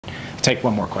take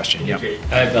one more question. Yeah.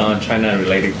 I have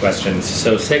China-related questions.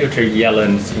 So Secretary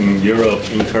Yellen in Europe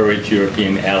encouraged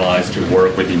European allies to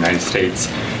work with the United States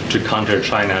to counter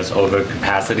China's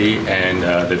overcapacity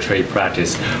and the trade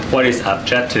practice. What is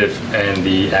objective and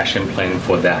the action plan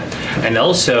for that? And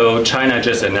also, China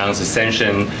just announced a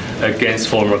sanction against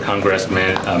former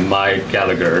Congressman Mike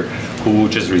Gallagher, who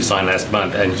just resigned last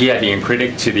month, and he had been a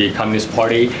critic to the Communist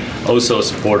Party, also a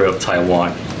supporter of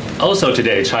Taiwan. Also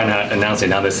today, China announced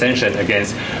another sanction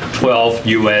against 12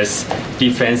 U.S.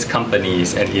 defense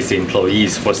companies and its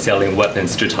employees for selling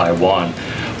weapons to Taiwan.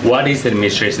 What is the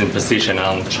administration's position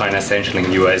on China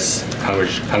sanctioning U.S.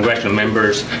 congressional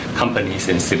members, companies,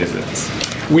 and citizens?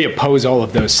 We oppose all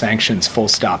of those sanctions, full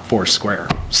stop, four square.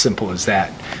 Simple as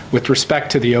that. With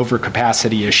respect to the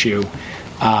overcapacity issue,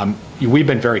 we've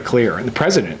been very clear, and the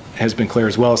president has been clear,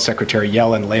 as well as Secretary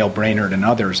Yellen, Lael Brainerd, and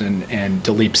others, and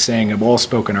Dalip Singh have all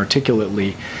spoken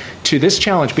articulately to this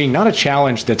challenge being not a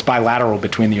challenge that's bilateral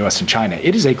between the U.S. and China.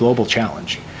 It is a global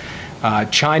challenge.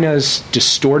 China's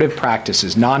distortive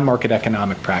practices, non-market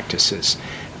economic practices,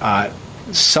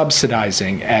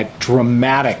 subsidizing at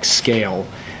dramatic scale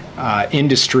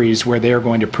industries where they're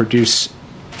going to produce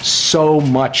so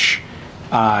much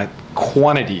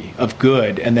quantity of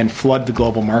good and then flood the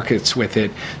global markets with it,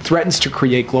 threatens to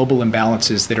create global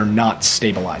imbalances that are not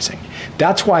stabilizing.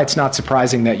 That's why it's not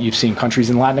surprising that you've seen countries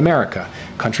in Latin America,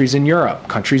 countries in Europe,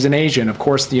 countries in Asia, and of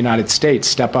course the United States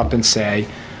step up and say,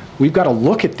 we've got to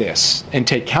look at this and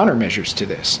take countermeasures to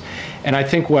this. And I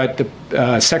think what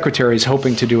the Secretary is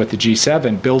hoping to do at the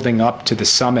G7, building up to the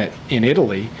summit in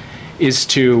Italy, is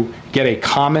to get a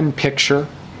common picture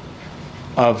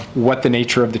of what the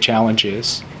nature of the challenge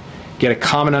is, get a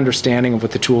common understanding of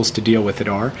what the tools to deal with it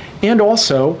are, and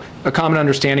also a common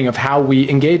understanding of how we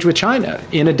engage with China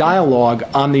in a dialogue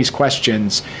on these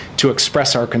questions to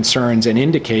express our concerns and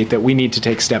indicate that we need to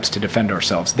take steps to defend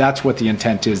ourselves. That's what the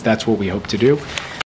intent is. That's what we hope to do.